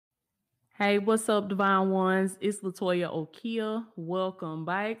Hey, what's up, Divine Ones? It's Latoya Okia. Welcome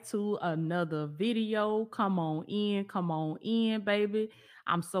back to another video. Come on in, baby.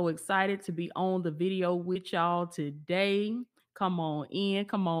 I'm so excited to be on the video with y'all today. Come on in.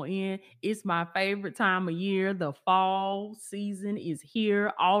 It's my favorite time of year. The fall season is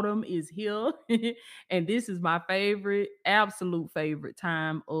here, autumn is here, and this is my favorite, absolute favorite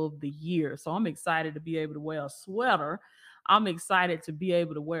time of the year. So I'm excited to be able to wear a sweater. I'm excited to be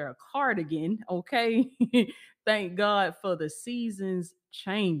able to wear a cardigan. Okay. Thank God for the seasons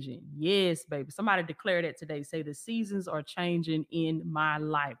changing. Yes, baby. Somebody declare that today. Say the seasons are changing in my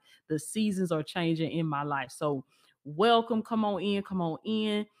life. The seasons are changing in my life. So, welcome. Come on in. Come on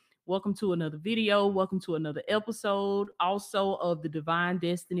in. Welcome to another video. Welcome to another episode. Also of the Divine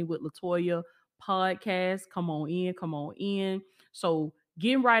Destiny with Latoya podcast. Come on in. Come on in. So,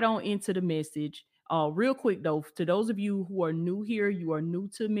 getting right on into the message. Real quick though, to those of you who are new here, you are new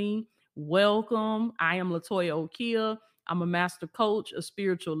to me. Welcome. I am Latoya Okia. I'm a master coach, a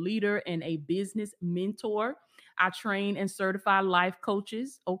spiritual leader, and a business mentor. I train and certify life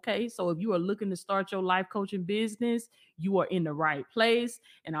coaches. Okay. So if you are looking to start your life coaching business, you are in the right place.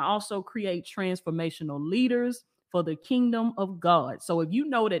 And I also create transformational leaders for the kingdom of God. So if you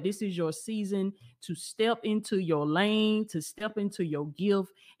know that this is your season to step into your lane, to step into your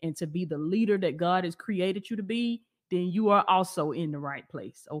gift, and to be the leader that God has created you to be, then you are also in the right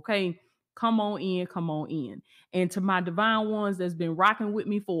place. Okay. Come on in, come on in. And to my divine ones that's been rocking with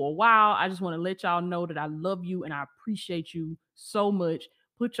me for a while, I just want to let y'all know that I love you and I appreciate you so much.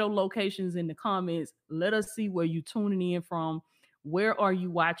 Put your locations in the comments. Let us see where you tuning in from. Where are you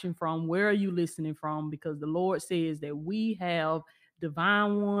watching from? Where are you listening from? Because the Lord says that we have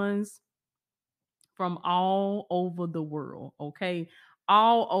divine ones from all over the world, okay?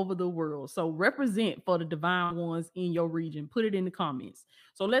 All over the world. So represent for the divine ones in your region. Put it in the comments.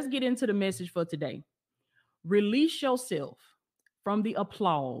 So let's get into the message for today. Release yourself from the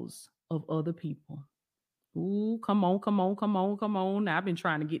applause of other people. Ooh, come on, come on, come on, come on. Now, I've been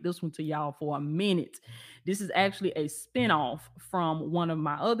trying to get this one to y'all for a minute. This is actually a spinoff from one of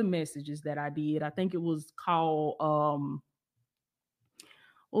my other messages that I did. I think it was called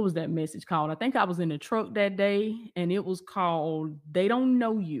what was that message called? I think I was in the truck that day and it was called They Don't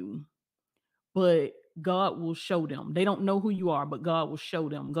Know You, but God will show them. They don't know who you are, but God will show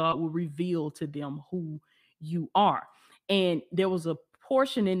them. God will reveal to them who you are. And there was a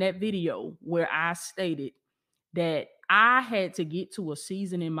portion in that video where I stated that I had to get to a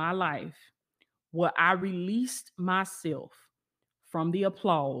season in my life where I released myself from the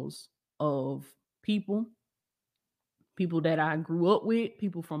applause of people, people that I grew up with,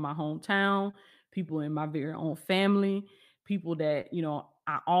 people from my hometown, people in my very own family, people that,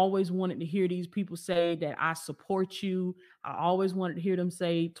 I always wanted to hear these people say that I support you. I always wanted to hear them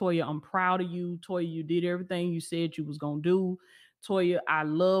say, Toya, I'm proud of you. Toya, you did everything you said you was going to do. Toya, I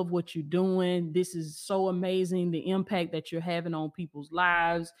love what you're doing. This is so amazing. The impact that you're having on people's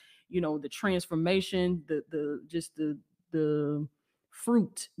lives, the transformation, the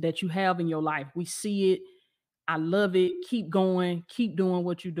fruit that you have in your life. We see it. I love it. Keep going. Keep doing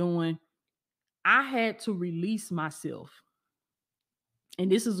what you're doing. I had to release myself.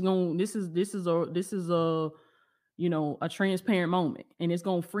 And this is a transparent moment. And it's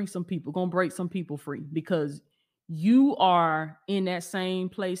gonna free some people, gonna break some people free because you are in that same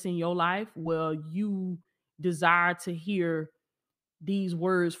place in your life where you desire to hear these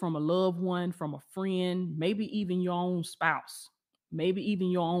words from a loved one, from a friend, maybe even your own spouse, maybe even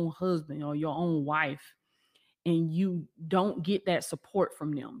your own husband or your own wife, and you don't get that support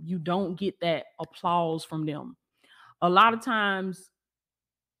from them. You don't get that applause from them. A lot of times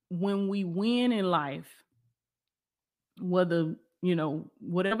when we win in life, whether,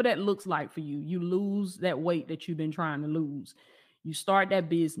 whatever that looks like for you, you lose that weight that you've been trying to lose. You start that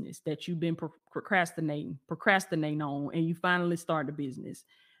business that you've been procrastinating on, and you finally start the business.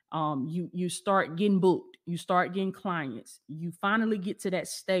 You start getting booked, you start getting clients, you finally get to that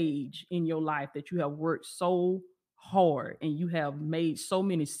stage in your life that you have worked so hard and you have made so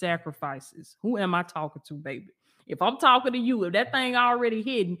many sacrifices. Who am I talking to, baby? If I'm talking to you, if that thing already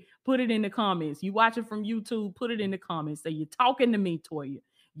hidden, put it in the comments. You watch it from YouTube, put it in the comments. Say, you're talking to me, Toya.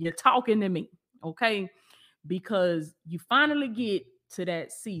 You're talking to me. Okay. Because you finally get to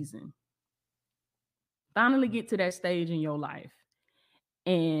that season, finally get to that stage in your life.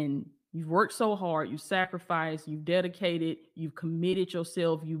 And you've worked so hard, you sacrificed, you've dedicated, you've committed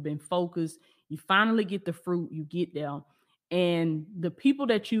yourself, you've been focused. You finally get the fruit, you get there. And the people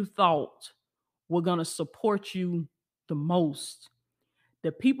that you thought were going to support you the most,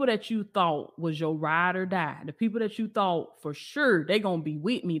 The people that you thought was your ride or die, the people that you thought for sure they're going to be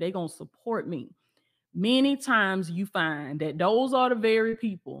with me, they're going to support me. Many times you find that those are the very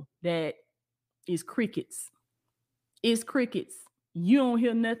people that is crickets. It's crickets. You don't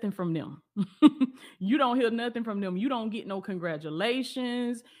hear nothing from them. You don't hear nothing from them. You don't get no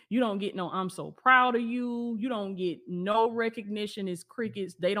congratulations. You don't get no I'm so proud of you. You don't get no recognition. It's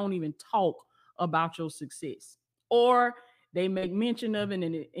crickets. They don't even talk about your success. Or they make mention of it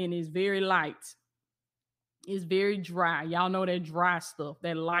and it's very light. It's very dry. Y'all know that dry stuff,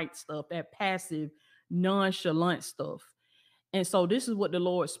 that light stuff, that passive, nonchalant stuff. And so this is what the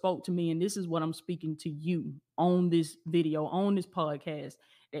Lord spoke to me, and this is what I'm speaking to you on this video, on this podcast,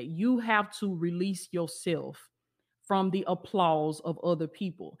 that you have to release yourself from the applause of other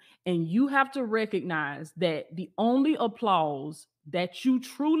people. And you have to recognize that the only applause that you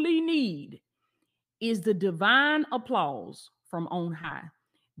truly need is the divine applause from on high.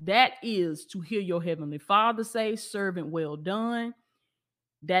 That is to hear your heavenly Father say, servant well done.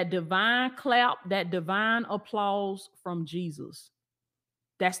 That divine clap, that divine applause from Jesus.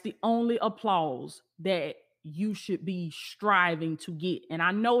 That's the only applause that you should be striving to get. And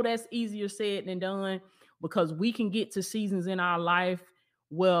I know that's easier said than done, because we can get to seasons in our life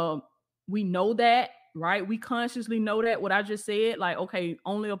where we know that, right? We consciously know that what I just said, like, okay,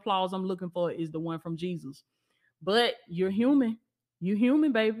 only applause I'm looking for is the one from Jesus. But you're human. You're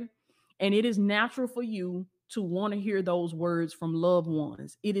human, baby. And it is natural for you to want to hear those words from loved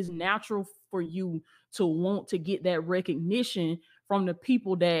ones. It is natural for you to want to get that recognition from the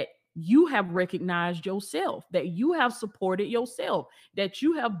people that you have recognized yourself, that you have supported yourself, that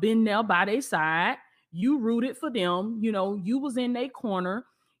you have been there by their side. You rooted for them. You know, you was in their corner.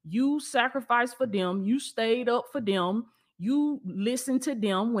 You sacrificed for them. You stayed up for them. You listened to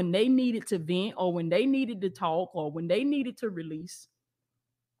them when they needed to vent, or when they needed to talk, or when they needed to release.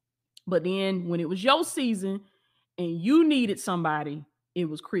 But then when it was your season and you needed somebody, it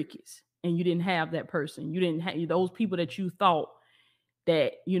was crickets, and you didn't have that person. You didn't have those people that you thought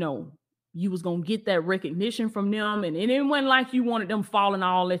that, you know, you was going to get that recognition from them. And it wasn't like you wanted them falling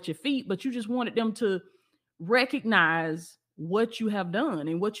all at your feet, but you just wanted them to recognize what you have done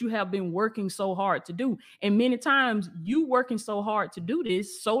and what you have been working so hard to do. And many times you working so hard to do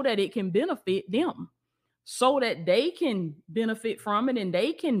this so that it can benefit them, so that they can benefit from it and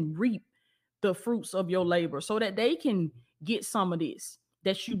they can reap the fruits of your labor, so that they can get some of this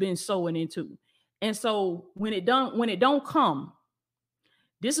that you've been sowing into. And so when it don't come,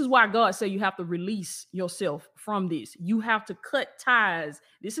 this is why God said you have to release yourself from this. You have to cut ties.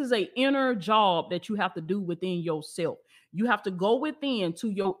 This is an inner job that you have to do within yourself. You have to go within to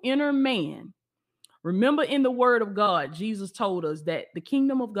your inner man. Remember, in the word of God, Jesus told us that the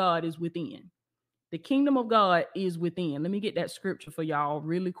kingdom of God is within. The kingdom of God is within. Let me get that scripture for y'all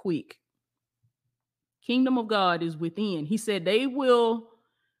really quick. Kingdom of God is within. He said they will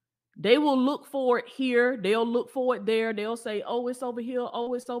look for it here. They'll look for it there. They'll say, oh, it's over here.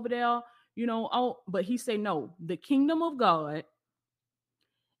 Oh, it's over there. You know, oh, but he said, no, the kingdom of God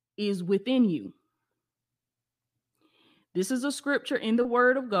is within you. This is a scripture in the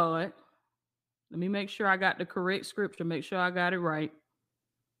word of God. Let me make sure I got the correct scripture. Make sure I got it right.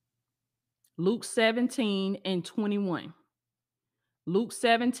 Luke 17:21. Luke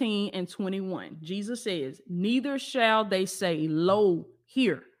 17:21. Jesus says, neither shall they say, lo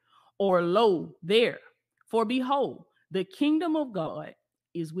here, or lo there. For behold, the kingdom of God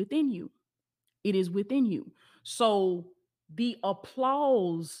is within you. It is within you. So the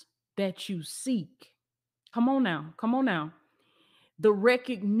applause that you seek, come on now. The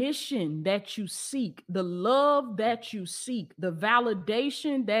recognition that you seek, the love that you seek, the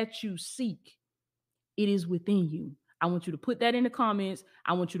validation that you seek, it is within you. I want you to put that in the comments.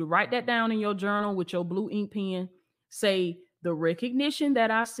 I want you to write that down in your journal with your blue ink pen. Say, the recognition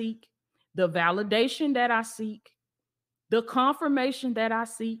that I seek, the validation that I seek, the confirmation that I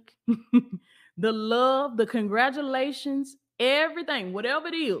seek, the love, the congratulations, everything, whatever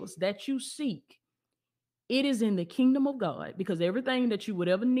it is that you seek, it is in the kingdom of God, because everything that you would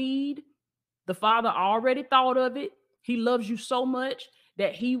ever need, the Father already thought of it. He loves you so much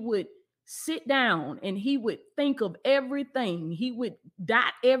that he would sit down and he would think of everything. He would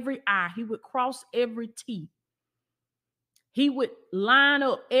dot every I. He would cross every T. He would line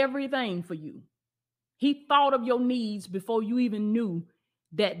up everything for you. He thought of your needs before you even knew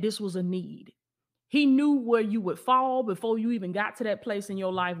that this was a need. He knew where you would fall before you even got to that place in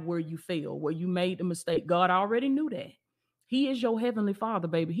your life where you failed, where you made the mistake. God already knew that. He is your heavenly Father,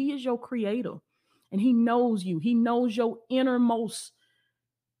 baby. He is your creator, and he knows you. He knows your innermost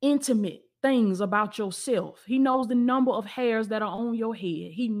intimate things about yourself. He knows the number of hairs that are on your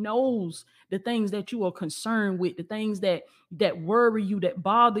head. He knows the things that you are concerned with, the things that worry you, that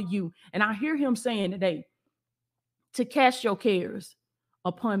bother you. And I hear him saying today to cast your cares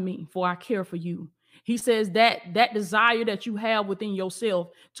upon me, for I care for you. He says that desire that you have within yourself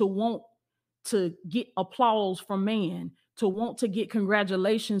to want to get applause from man, to want to get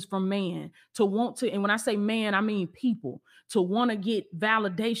congratulations from man, to want to, and when I say man, I mean people, to want to get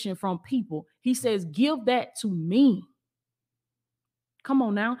validation from people. He says, give that to me. Come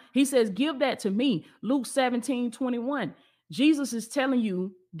on now. He says, give that to me. Luke 17:21. Jesus is telling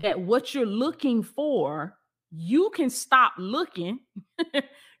you that what you're looking for, you can stop looking.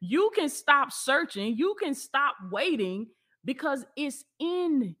 You can stop searching. You can stop waiting because it's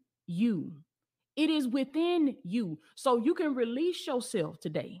in you. It is within you. So you can release yourself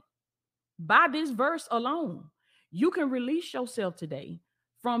today by this verse alone. You can release yourself today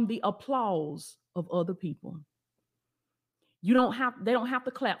from the applause of other people. They don't have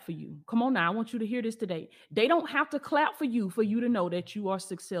to clap for you. Come on now, I want you to hear this today. They don't have to clap for you to know that you are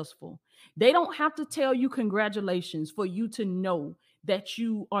successful. They don't have to tell you congratulations for you to know that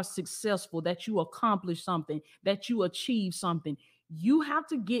you are successful, that you accomplished something, that you achieved something. You have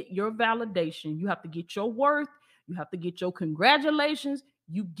to get your validation. You have to get your worth. You have to get your congratulations.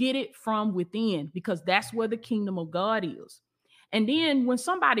 You get it from within, because that's where the kingdom of God is. And then when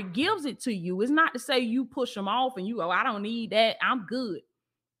somebody gives it to you, it's not to say you push them off and you go, I don't need that, I'm good.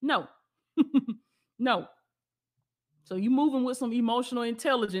 No. No. So you moving with some emotional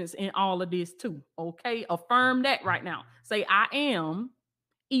intelligence in all of this too. Okay. Affirm that right now. Say, I am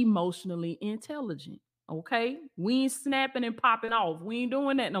emotionally intelligent. Okay. We ain't snapping and popping off. We ain't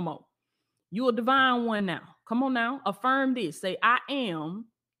doing that no more. You a divine one now. Come on now. Affirm this. Say, I am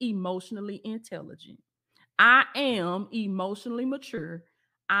emotionally intelligent. I am emotionally mature.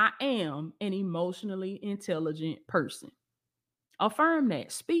 I am an emotionally intelligent person. Affirm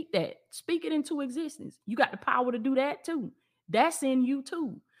that. Speak that. Speak it into existence. You got the power to do that too. That's in you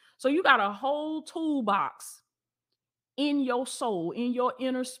too. So you got a whole toolbox in your soul, in your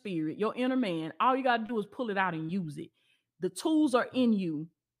inner spirit, your inner man. All you got to do is pull it out and use it. The tools are in you.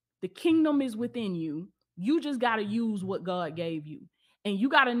 The kingdom is within you. You just got to use what God gave you. And you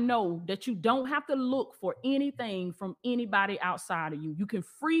got to know that you don't have to look for anything from anybody outside of you. You can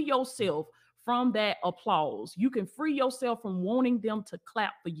free yourself from that applause. You can free yourself from wanting them to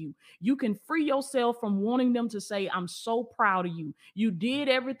clap for you. You can free yourself from wanting them to say, I'm so proud of you. You did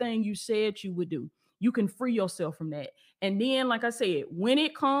everything you said you would do. You can free yourself from that. And then, like I said, when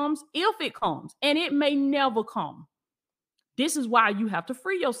it comes, if it comes, and it may never come, this is why you have to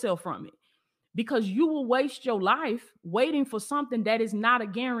free yourself from it. Because you will waste your life waiting for something that is not a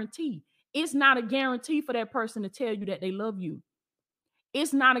guarantee. It's not a guarantee for that person to tell you that they love you.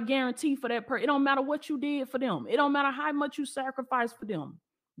 It's not a guarantee for that person. It don't matter what you did for them. It don't matter how much you sacrificed for them.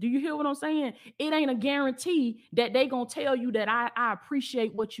 Do you hear what I'm saying? It ain't a guarantee that they gonna tell you that I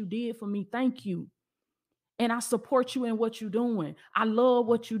appreciate what you did for me. Thank you. And I support you in what you're doing. I love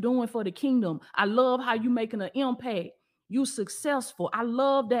what you're doing for the kingdom. I love how you making an impact. You successful. I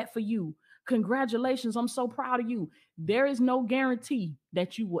love that for you. Congratulations. I'm so proud of you. There is no guarantee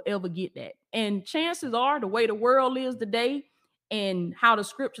that you will ever get that. And chances are, the way the world is today and how the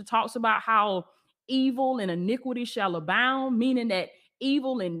scripture talks about how evil and iniquity shall abound, meaning that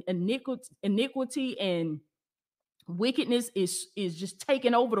evil and iniquity and wickedness is just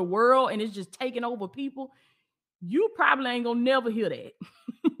taking over the world and it's just taking over people. You probably ain't gonna never hear that.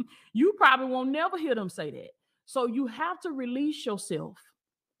 You probably won't never hear them say that. So you have to release yourself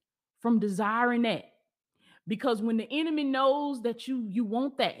from desiring that. Because when the enemy knows that you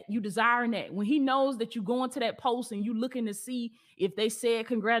want that, you desiring that, when he knows that you going to that post and you looking to see if they said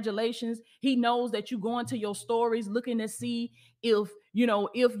congratulations, he knows that you going to your stories looking to see if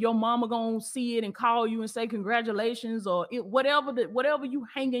your mama gonna see it and call you and say congratulations, or whatever you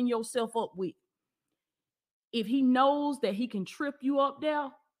hanging yourself up with. If he knows that he can trip you up there,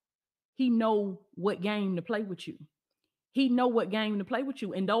 he know what game to play with you. He know what game to play with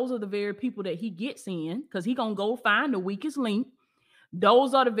you. And those are the very people that he gets in, because he gonna go find the weakest link.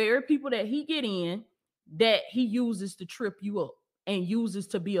 Those are the very people that he get in that he uses to trip you up and uses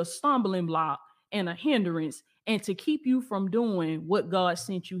to be a stumbling block and a hindrance and to keep you from doing what God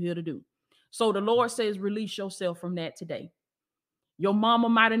sent you here to do. So the Lord says, release yourself from that today. Your mama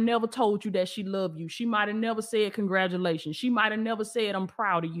might have never told you that she loved you. She might have never said congratulations. She might have never said, I'm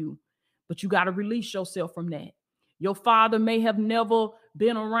proud of you. But you got to release yourself from that. Your father may have never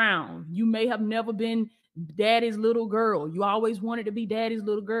been around. You may have never been daddy's little girl. You always wanted to be daddy's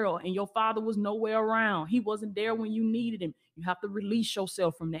little girl, and your father was nowhere around. He wasn't there when you needed him. You have to release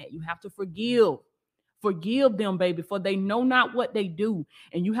yourself from that. You have to forgive. Forgive them, baby, for they know not what they do.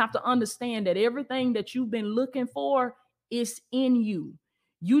 And you have to understand that everything that you've been looking for is in you.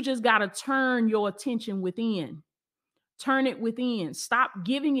 You just got to turn your attention within. Turn it within. Stop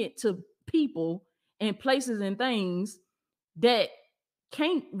giving it to people and places and things that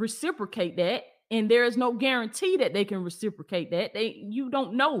can't reciprocate that. And there is no guarantee that they can reciprocate that. You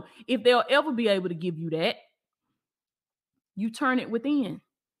don't know if they'll ever be able to give you that. You turn it within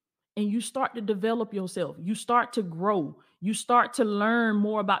and you start to develop yourself. You start to grow. You start to learn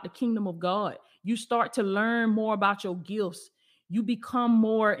more about the kingdom of God. You start to learn more about your gifts. You become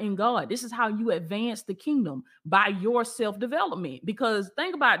more in God. This is how you advance the kingdom, by your self-development. Because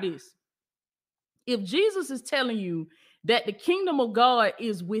think about this. If Jesus is telling you that the kingdom of God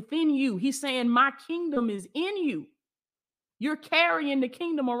is within you, he's saying, my kingdom is in you. You're carrying the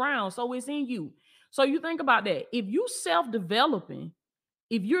kingdom around, so it's in you. So you think about that. If you self-developing,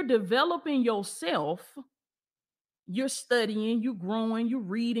 if you're developing yourself, you're studying, you're growing, you're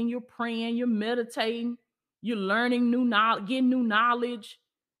reading, you're praying, you're meditating, you're learning new knowledge, getting new knowledge,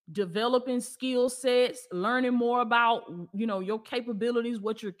 developing skill sets, learning more about, your capabilities,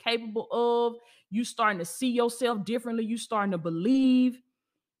 what you're capable of. You starting to see yourself differently. You starting to believe.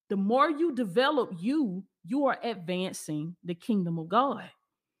 The more you develop you are advancing the kingdom of God.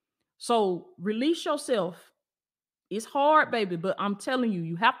 So release yourself. It's hard, baby, but I'm telling you,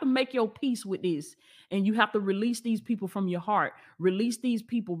 you have to make your peace with this, and you have to release these people from your heart. Release these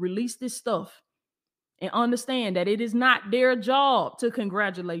people, release this stuff, and understand that it is not their job to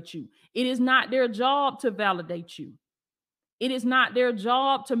congratulate you. It is not their job to validate you. It is not their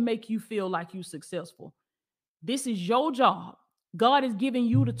job to make you feel like you're successful. This is your job. God is giving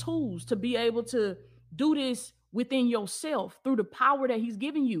you the tools to be able to do this within yourself through the power that he's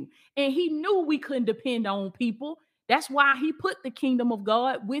giving you. And he knew we couldn't depend on people. That's why he put the kingdom of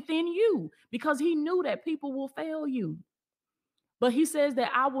God within you, because he knew that people will fail you. But he says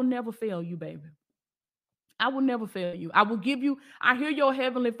that I will never fail you, baby. I will never fail you. I will give you, I hear your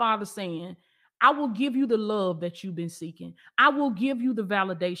heavenly Father saying, I will give you the love that you've been seeking. I will give you the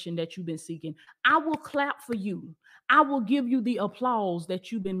validation that you've been seeking. I will clap for you. I will give you the applause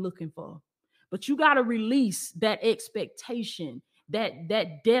that you've been looking for. But you got to release that expectation,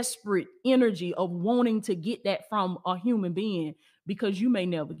 that desperate energy of wanting to get that from a human being, because you may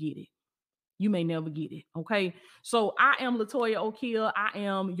never get it. You may never get it. Okay. So I am Latoya Okia. I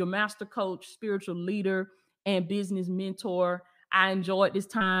am your master coach, spiritual leader, and business mentor. I enjoyed this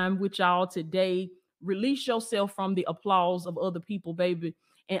time with y'all today. Release yourself from the applause of other people, baby,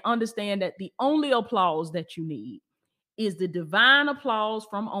 and understand that the only applause that you need is the divine applause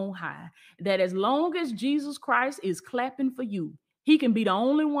from on high. That as long as Jesus Christ is clapping for you, he can be the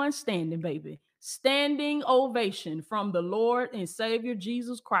only one standing, baby. Standing ovation from the Lord and Savior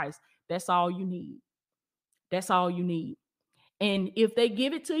Jesus Christ. That's all you need. That's all you need. And if they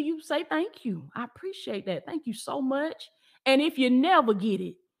give it to you, say thank you. I appreciate that. Thank you so much. And if you never get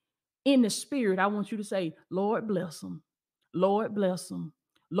it, in the spirit, I want you to say, Lord, bless them. Lord, bless them.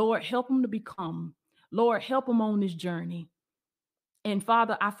 Lord, help them to become. Lord, help them on this journey. And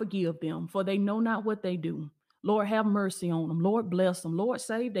Father, I forgive them, for they know not what they do. Lord, have mercy on them. Lord, bless them. Lord,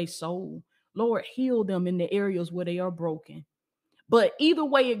 save their soul. Lord, heal them in the areas where they are broken. But either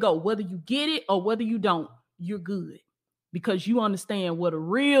way it go, whether you get it or whether you don't, you're good, because you understand where the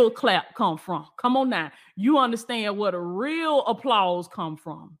real clap come from. Come on now. You understand where the real applause come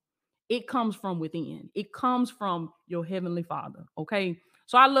from. It comes from within. It comes from your heavenly Father. Okay.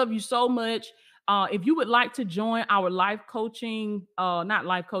 So I love you so much. If you would like to join our life coaching, not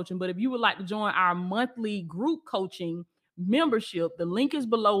life coaching, but if you would like to join our monthly group coaching membership, the link is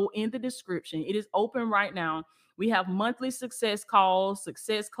below in the description. It is open right now. We have monthly success calls,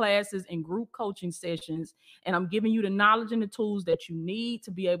 success classes, and group coaching sessions. And I'm giving you the knowledge and the tools that you need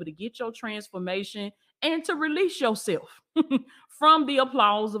to be able to get your transformation and to release yourself from the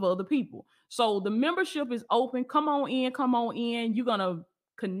applause of other people. So the membership is open. Come on in, come on in. You're going to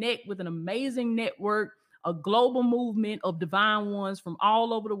connect with an amazing network, a global movement of divine ones from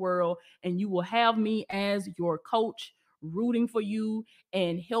all over the world. And you will have me as your coach, rooting for you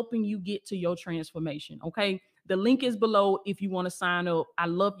and helping you get to your transformation. Okay. The link is below if you want to sign up. I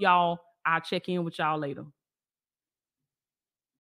love y'all. I'll check in with y'all later.